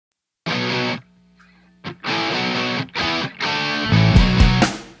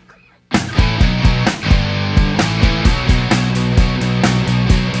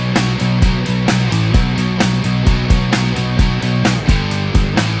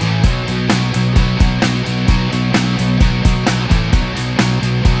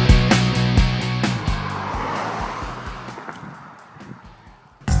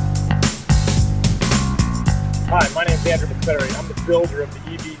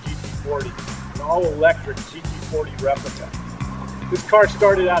EVGT-40, an all-electric GT40 replica. This car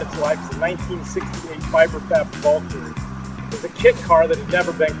started out its life as a 1968 Fiberfab Valkyrie. It was a kit car that had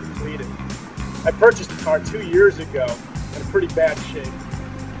never been completed. I purchased the car 2 years ago in a pretty bad shape.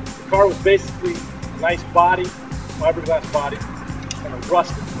 The car was basically a nice body, fiberglass body, and a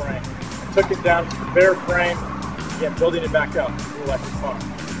rusted frame. I took it down to the bare frame, again building it back up to an electric car.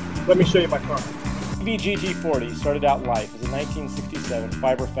 Let me show you my car. EVGT-40 started out life as a 1967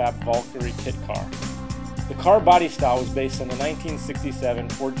 Fiberfab Valkyrie kit car. The car body style was based on the 1967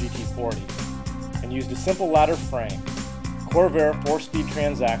 Ford GT40 and used a simple ladder frame, Corvair 4-speed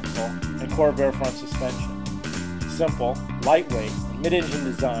transaxle, and Corvair front suspension. Simple, lightweight, and mid-engine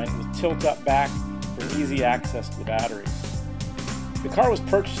design with tilt-up back for easy access to the batteries. The car was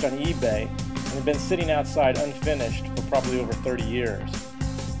purchased on eBay and had been sitting outside unfinished for probably over 30 years.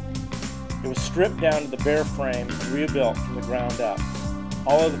 It was stripped down to the bare frame and rebuilt from the ground up.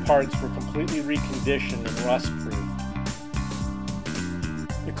 All of the parts were completely reconditioned and rust-proof.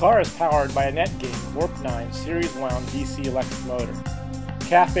 The car is powered by a Netgain Warp 9 series wound DC electric motor,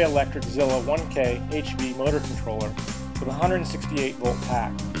 Cafe Electric Zilla 1K HV motor controller with a 168 volt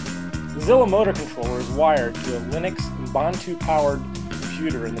pack. The Zilla motor controller is wired to a Linux Ubuntu powered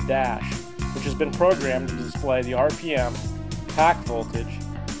computer in the dash, which has been programmed to display the RPM, pack voltage,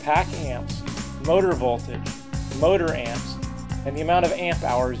 pack amps, motor voltage, motor amps, and the amount of amp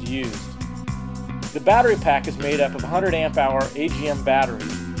hours used. The battery pack is made up of 100 amp hour AGM batteries,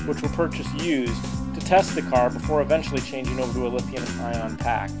 which were purchased used to test the car before eventually changing over to a lithium-ion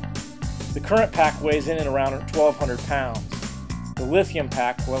pack. The current pack weighs in and around 1,200 pounds. The lithium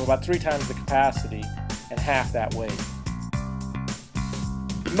pack will have about 3 times the capacity and half that weight.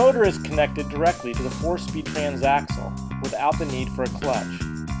 The motor is connected directly to the 4-speed transaxle without the need for a clutch.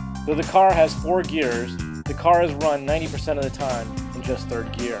 Though the car has 4 gears, the car is run 90% of the time in just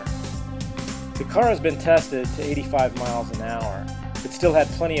 3rd gear. The car has been tested to 85 miles an hour, but still had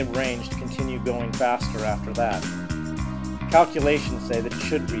plenty of range to continue going faster after that. Calculations say that it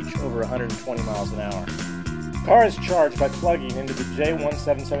should reach over 120 miles an hour. The car is charged by plugging into the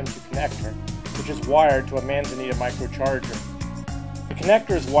J1772 connector, which is wired to a Manzanita microcharger. The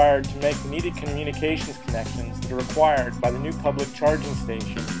connector is wired to make the needed communications connections that are required by the new public charging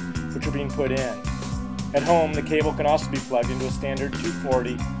stations, which are being put in. At home, the cable can also be plugged into a standard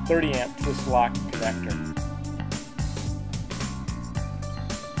 240 30 amp twist lock connector.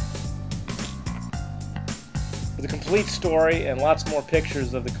 For the complete story and lots more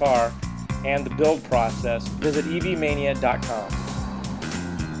pictures of the car and the build process, visit evmania.com.